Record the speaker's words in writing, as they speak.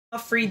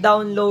free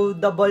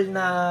downloadable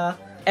na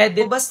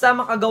edit. Basta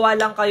makagawa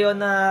lang kayo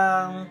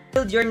ng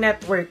build your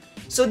network.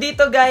 So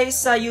dito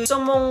guys, sa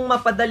gusto mong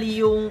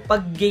mapadali yung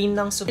pag-gain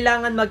ng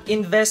kailangan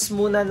mag-invest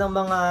muna ng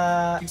mga...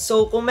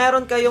 So kung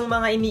meron kayong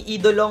mga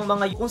iniidolong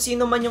kung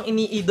sino man yung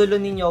iniidolo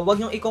ninyo, huwag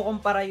nyong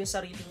ikukumpara yung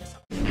sarili niyo sa...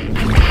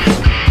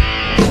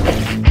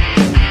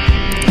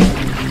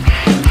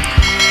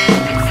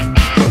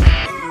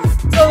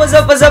 What's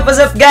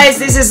up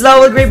guys? This is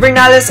Lowell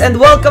Bernales and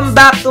welcome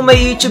back to my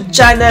YouTube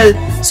channel.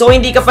 So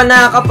hindi ka pa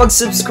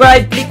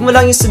nakakapag-subscribe, click mo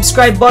lang yung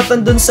subscribe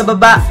button dun sa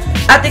baba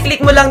at i-click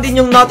mo lang din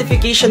yung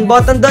notification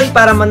button dun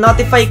para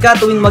ma-notify ka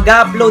tuwing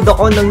mag-upload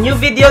ako ng new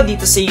video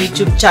dito sa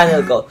YouTube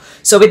channel ko.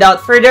 So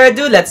without further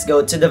ado, let's go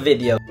to the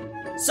video.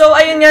 So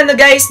ayun nga na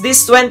guys,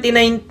 this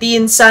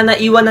 2019 sana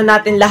iwan na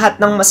natin lahat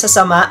ng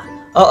masasama.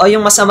 Oo,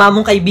 yung masama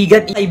mong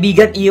kaibigan,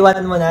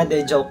 iiwanan mo na,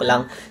 joke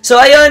lang. So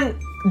ayun,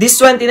 this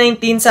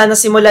 2019, sana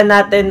simulan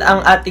natin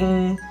ang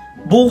ating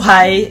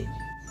buhay.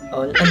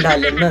 Oh, ang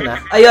lalim nun ah.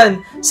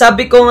 Ayun,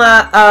 sabi ko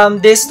nga,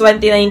 this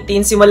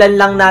 2019, simulan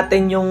lang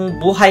natin yung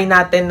buhay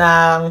natin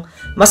ng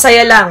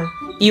masaya lang.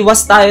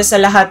 Iwas tayo sa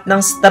lahat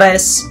ng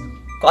stress.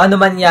 Kung ano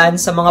man yan,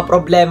 sa mga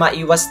problema,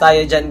 iwas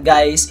tayo dyan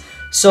guys.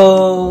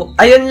 So,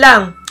 ayun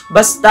lang.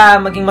 Basta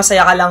maging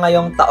masaya ka lang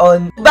ngayong taon.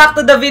 Back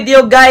to the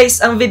video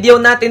guys. Ang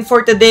video natin for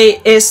today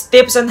is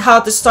tips on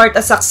how to start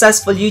a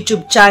successful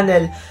YouTube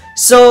channel.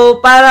 So,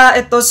 para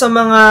ito sa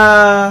mga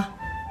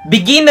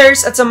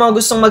beginners at sa mga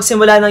gustong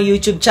magsimula ng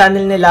YouTube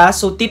channel nila,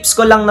 so tips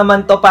ko lang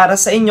naman to para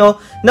sa inyo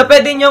na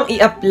pwede nyong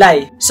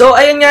i-apply. So,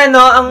 ayun nga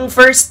no, ang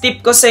first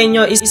tip ko sa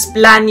inyo is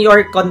plan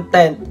your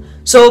content.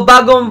 So,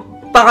 bago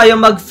pa kayo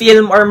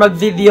mag-film or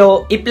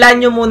mag-video,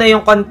 i-plan nyo muna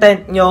yung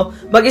content nyo.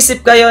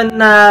 Mag-isip kayo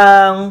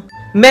ng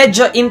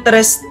medyo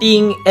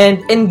interesting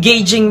and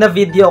engaging na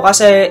video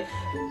kasi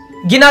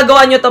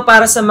ginagawa nyo to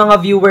para sa mga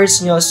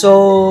viewers nyo. So,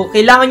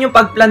 kailangan nyo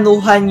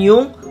pagplanuhan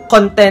yung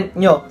content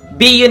nyo.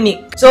 Be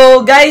unique.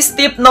 So, guys,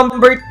 tip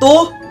number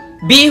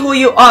 2, be who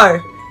you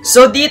are.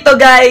 So, dito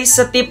guys,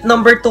 sa tip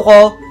number 2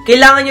 ko,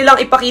 kailangan nyo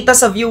lang ipakita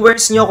sa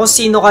viewers nyo kung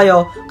sino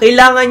kayo.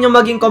 Kailangan nyo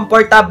maging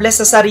komportable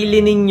sa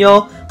sarili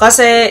ninyo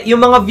kasi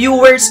yung mga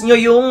viewers nyo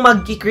yung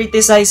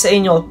mag-criticize sa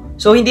inyo.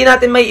 So, hindi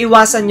natin may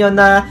iwasan yun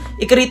na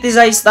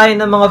i-criticize tayo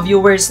ng mga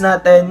viewers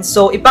natin.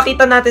 So,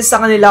 ipakita natin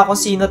sa kanila kung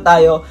sino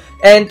tayo.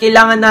 And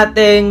kailangan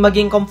nating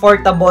maging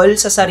comfortable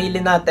sa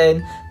sarili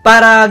natin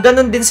para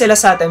ganun din sila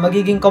sa atin.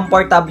 Magiging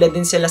comfortable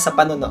din sila sa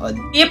panonood.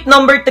 Tip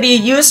number 3,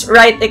 use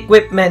right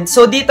equipment.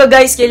 So, dito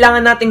guys,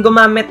 kailangan natin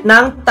gumamit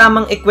ng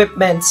tamang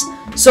equipments.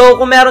 So,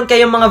 kung meron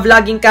kayong mga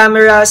vlogging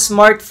cameras,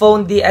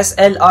 smartphone,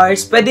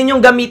 DSLRs, pwede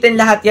nyong gamitin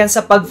lahat yan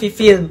sa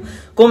pag-film.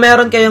 Kung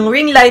meron kayong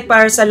ring light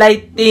para sa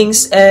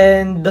lightings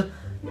and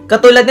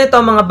katulad nito,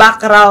 mga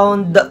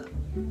background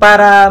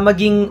para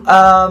maging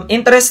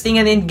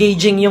interesting and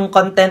engaging yung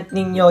content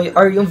ninyo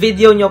or yung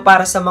video nyo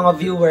para sa mga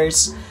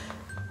viewers.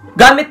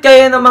 Gamit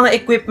kayo ng mga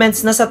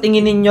equipments na sa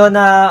tingin ninyo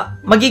na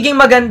magiging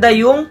maganda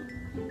yung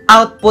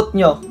output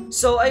nyo.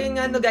 So, ayun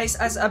nga no guys,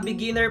 as a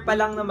beginner pa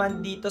lang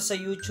naman dito sa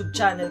YouTube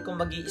channel kung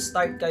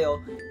magi-start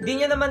kayo, di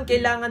nyo naman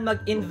kailangan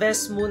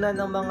mag-invest muna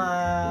ng mga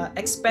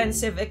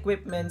expensive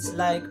equipments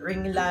like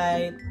ring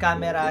light,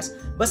 cameras.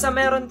 Basta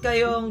meron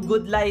kayong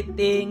good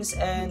lightings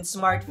and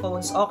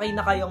smartphones, okay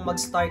na kayong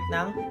mag-start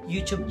ng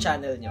YouTube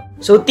channel nyo.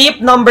 So,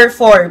 tip number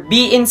 4,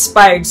 be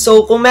inspired.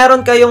 So, kung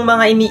meron kayong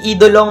mga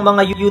iniidolong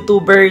mga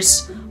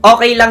YouTubers,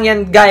 okay lang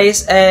yan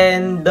guys,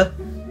 and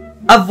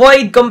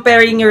avoid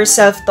comparing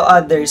yourself to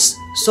others.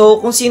 So,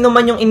 kung sino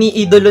man yung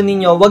iniidolo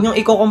ninyo, huwag nyong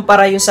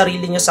ikukumpara yung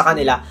sarili nyo sa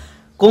kanila.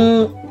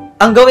 Kung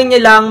ang gawin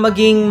nyo lang,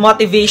 maging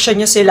motivation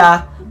nyo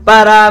sila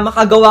para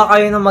makagawa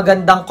kayo ng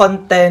magandang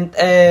content.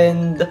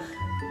 And,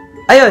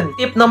 ayun,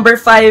 tip number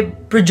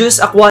 5, produce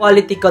a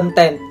quality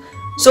content.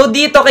 So,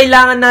 dito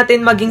kailangan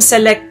natin maging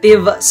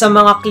selective sa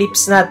mga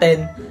clips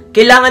natin.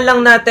 Kailangan lang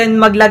natin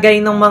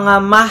maglagay ng mga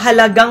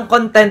mahalagang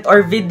content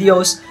or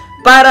videos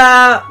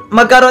para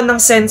magkaroon ng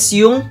sense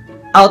yung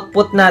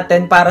output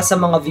natin para sa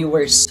mga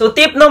viewers. So,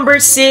 tip number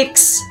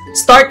 6,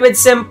 start with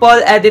simple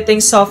editing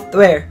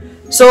software.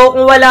 So,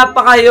 kung wala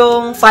pa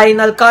kayong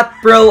Final Cut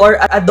Pro or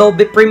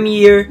Adobe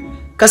Premiere,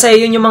 kasi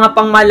yun yung mga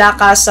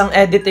pangmalakasang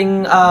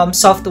editing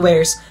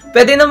softwares,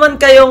 pwede naman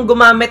kayong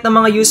gumamit ng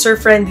mga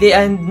user-friendly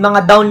and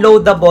mga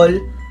downloadable,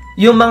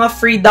 yung mga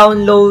free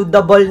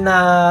downloadable na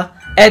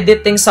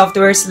editing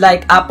softwares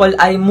like Apple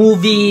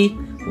iMovie,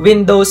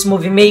 Windows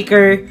Movie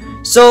Maker.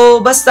 So,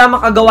 basta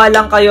makagawa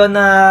lang kayo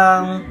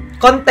ng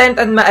content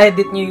and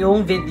ma-edit nyo yung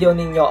video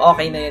ninyo.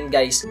 Okay na yun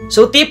guys.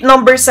 So, tip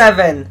number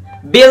 7,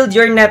 build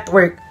your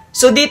network.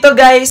 So, dito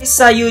guys,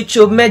 sa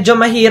YouTube, medyo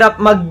mahirap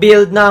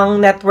mag-build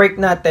ng network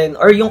natin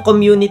or yung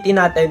community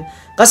natin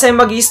kasi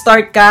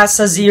mag-start ka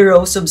sa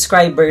 0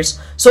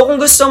 subscribers. So,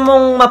 kung gusto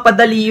mong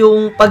mapadali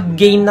yung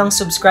pag-gain ng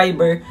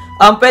subscriber,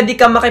 pwede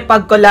ka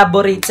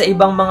makipag-collaborate sa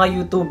ibang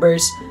mga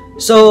YouTubers.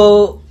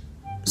 So,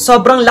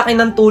 sobrang laki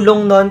ng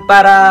tulong nun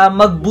para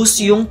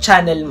mag-boost yung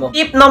channel mo.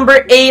 Tip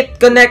number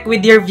 8, connect with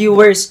your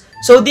viewers.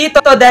 So dito,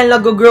 dahil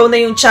nag-grow na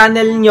yung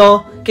channel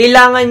nyo,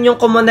 kailangan nyo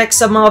kumonect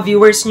sa mga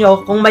viewers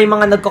nyo. Kung may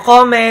mga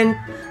nagko-comment,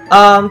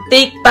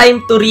 take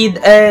time to read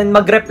and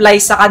mag-reply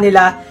sa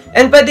kanila.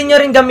 And pwede nyo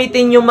rin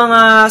gamitin yung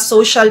mga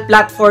social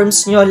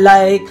platforms nyo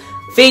like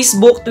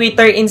Facebook,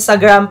 Twitter,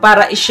 Instagram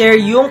para i-share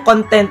yung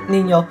content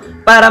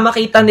ninyo para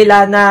makita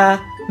nila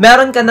na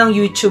meron ka ng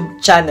YouTube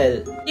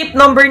channel. Tip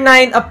number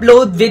 9,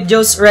 upload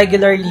videos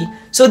regularly.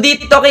 So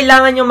dito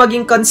kailangan nyo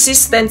maging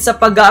consistent sa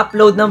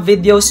pag-upload ng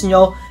videos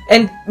nyo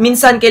and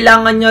minsan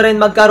kailangan nyo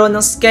rin magkaroon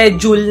ng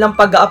schedule ng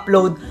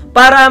pag-upload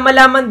para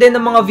malaman din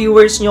ng mga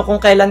viewers nyo kung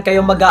kailan kayo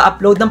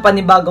mag-upload ng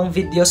panibagong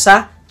video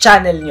sa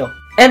channel nyo.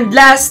 And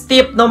last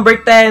tip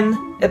number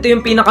 10, ito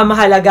yung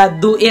pinakamahalaga,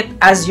 do it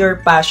as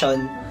your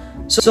passion.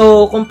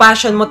 So kung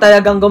passion mo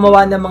talagang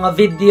gumawa ng mga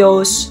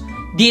videos,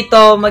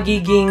 dito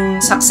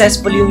magiging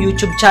successful yung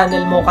YouTube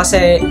channel mo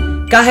kasi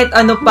kahit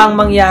ano pang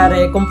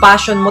mangyari, kung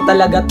passion mo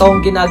talaga tong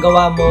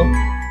ginagawa mo,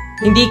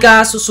 hindi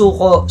ka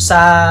susuko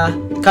sa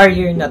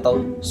career na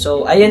to.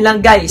 So, ayan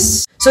lang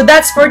guys. So,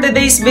 that's for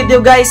today's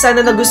video guys. Sana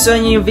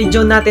nagustuhan niyo yung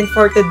video natin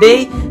for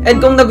today. And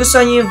kung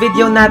nagustuhan niyo yung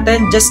video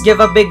natin, just give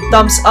a big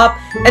thumbs up.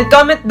 And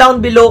comment down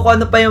below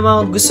kung ano pa yung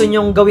mga gusto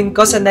nyong gawin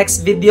ko sa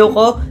next video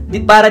ko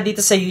para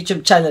dito sa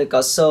YouTube channel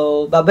ko.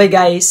 So, bye-bye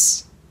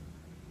guys!